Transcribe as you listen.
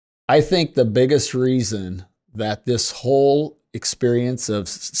I think the biggest reason that this whole experience of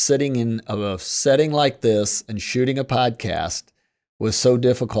sitting in a setting like this and shooting a podcast was so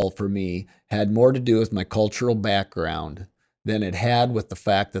difficult for me had more to do with my cultural background than it had with the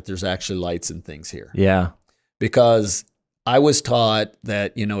fact that there's actually lights and things here. Yeah. Because I was taught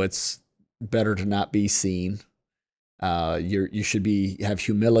that, you know, it's better to not be seen. You should have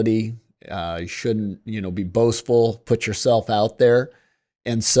humility. You shouldn't, you know, be boastful, put yourself out there.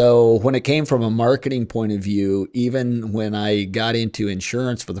 And so when it came from a marketing point of view, even when I got into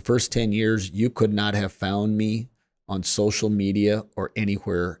insurance for the first 10 years, you could not have found me on social media or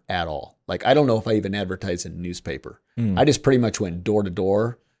anywhere at all. Like, I don't know if I even advertised in a newspaper. I just pretty much went door to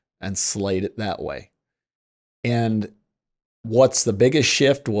door and slayed it that way. And what's the biggest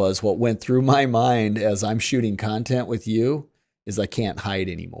shift was what went through my mind as I'm shooting content with you is I can't hide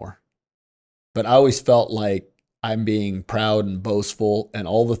anymore. But I always felt like I'm being proud and boastful and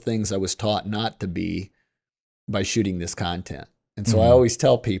all the things I was taught not to be by shooting this content. And so I always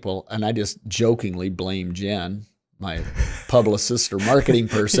tell people, and I just jokingly blame Jen, my publicist or marketing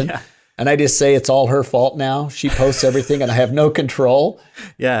person, and I just say it's all her fault now. She posts everything and I have no control.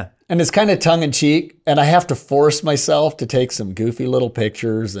 Yeah. And it's kind of tongue in cheek, and I have to force myself to take some goofy little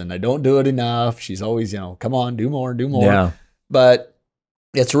pictures, and I don't do it enough. She's always, you know, come on, do more, do more. Yeah. But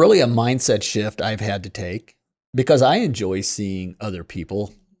it's really a mindset shift I've had to take because I enjoy seeing other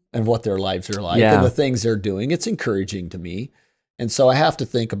people and what their lives are like and the things they're doing. It's encouraging to me. And so I have to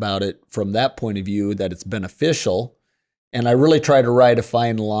think about it from that point of view, that it's beneficial. And I really try to ride a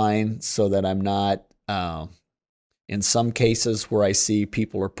fine line so that I'm not, in some cases where I see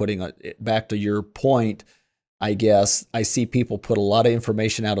people are putting, back to your point, I guess, I see people put a lot of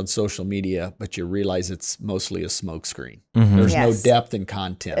information out on social media, but you realize it's mostly a smokescreen. There's no depth in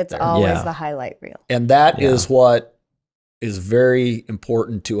content. It's there. always the highlight reel. And that is what is very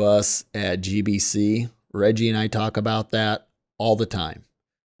important to us at GBC. Reggie and I talk about that all the time.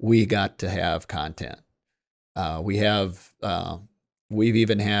 We got to have content. We've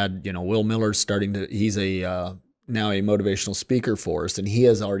even had, you know, Will Miller's starting to, he's now a motivational speaker for us, and he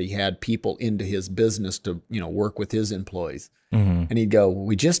has already had people into his business to, you know, work with his employees. And he'd go,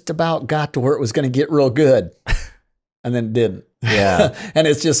 we just about got to where it was going to get real good. And then it didn't. Yeah. And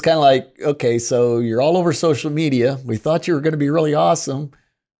it's just kind of like, okay, so you're all over social media. We thought you were going to be really awesome,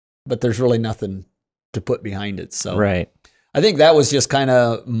 but there's really nothing to put behind it. So I think that was just kind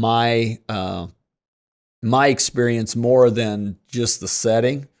of my experience more than just the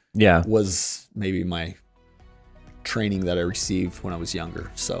setting. Was maybe my training that I received when I was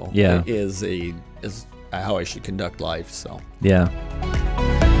younger. So it is how I should conduct life. So yeah.